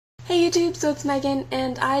Hey YouTube, so it's Megan,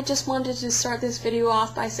 and I just wanted to start this video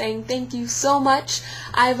off by saying thank you so much.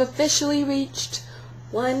 I've officially reached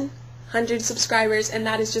 100 subscribers, and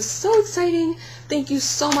that is just so exciting. Thank you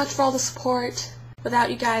so much for all the support.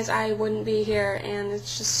 Without you guys, I wouldn't be here, and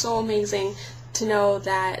it's just so amazing to know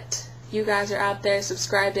that you guys are out there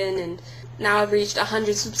subscribing, and now I've reached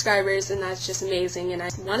 100 subscribers, and that's just amazing, and I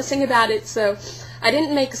want to sing about it, so I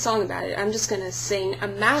didn't make a song about it. I'm just going to sing a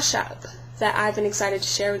mashup that I've been excited to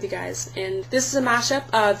share with you guys. And this is a mashup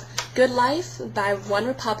of Good Life by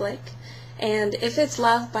OneRepublic and If It's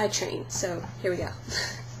Love by Train. So here we go.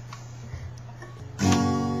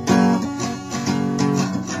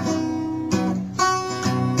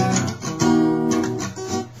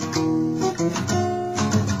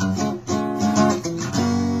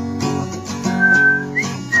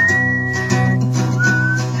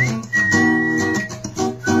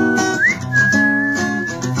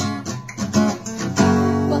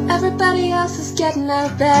 Everybody else is getting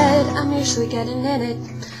out of bed, I'm usually getting in it.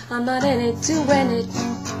 I'm not in it to win it,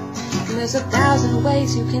 and there's 1,000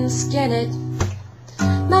 ways you can skin it.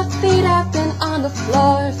 My feet have been on the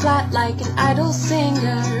floor, flat like an idle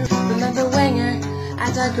singer. Remember Winger,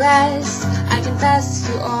 I digress. I confess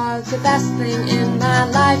you are the best thing in my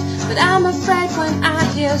life, but I'm afraid when I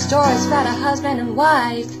hear stories about a husband and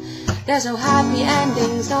wife, there's no happy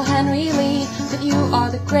endings, no Henry Lee, but you are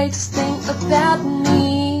the greatest thing about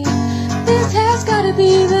me. This has gotta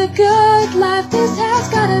be the good life, this has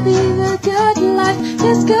gotta be the good life,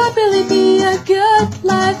 this could really be a good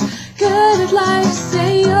life, good life.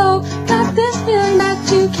 Say yo, got this feeling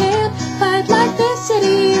that you can't fight, like this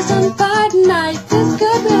city is on fire tonight. This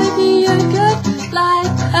could really be a good life,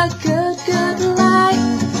 a good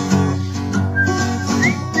life.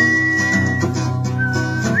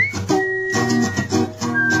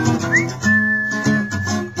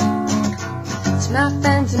 My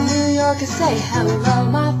friends in New York can say hello.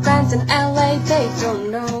 My friends in LA, they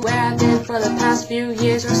don't know where I've been for the past few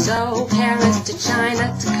years or so. Paris to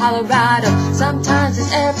China to Colorado. Sometimes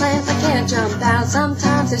there's airplanes I can't jump out.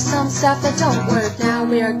 Sometimes there's some stuff that don't work now.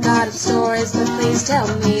 We are God of stories, but please tell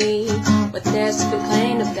me what there's to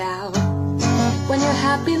complain about. When you're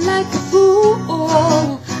happy like a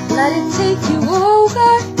fool, let it take you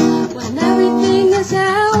over. When everything is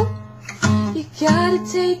out, you gotta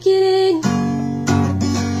take it in.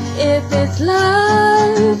 If it's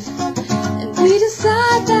love, and we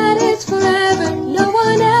decide that it's forever, no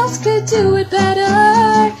one else could do it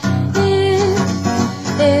better.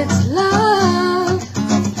 If it's love,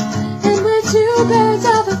 and we're two birds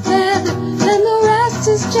of a feather, then the rest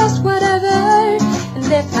is just whatever. And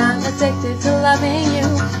if I'm addicted to loving you,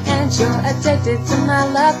 and you're addicted to my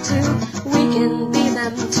love too, we can be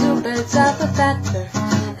them two birds of a feather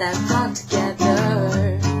that flock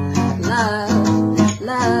together.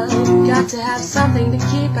 Love, got to have something to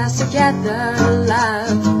keep us together.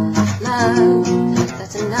 Love,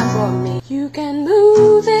 that's enough for me. You can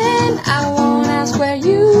move in, I won't ask where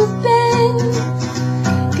you've been,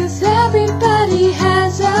 'cause everybody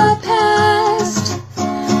has a past.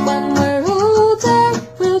 When we're older,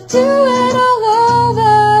 we'll do it all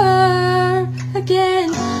over again.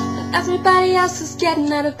 But everybody else is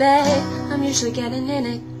getting out of bed, I'm usually getting in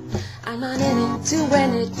it. I'm not in it to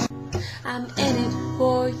win it, I'm in it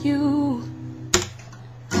for you.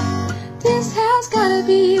 This has gotta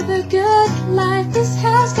be the good life, this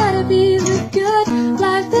has gotta be the good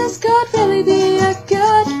life, this could really be a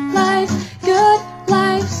good life, good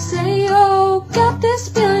life. Say yo, got this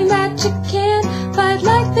feeling that you can't fight,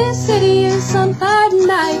 like this city is on fire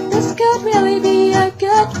tonight. This could really be a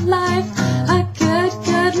good life, a good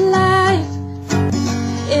life.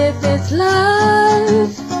 If it's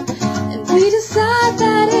love, and we decide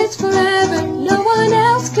that it's forever, no one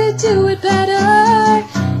else could do it better.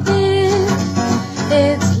 If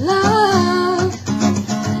it's love,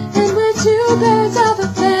 and we're two birds of a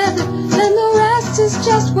feather, then the rest is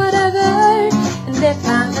just whatever. And if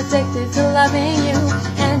I'm addicted to loving you,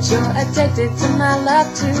 and you're addicted to my love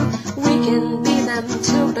too, we can be them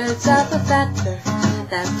two birds of a feather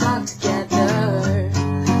that flock together.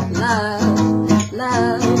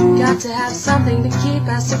 Love, got to have something to keep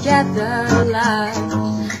us together. Love,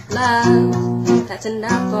 that's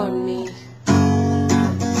enough for me.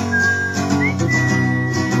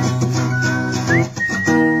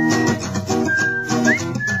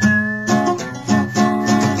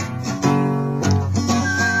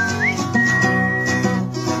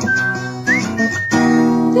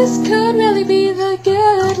 This could really be the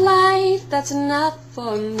good life, that's enough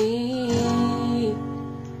for me.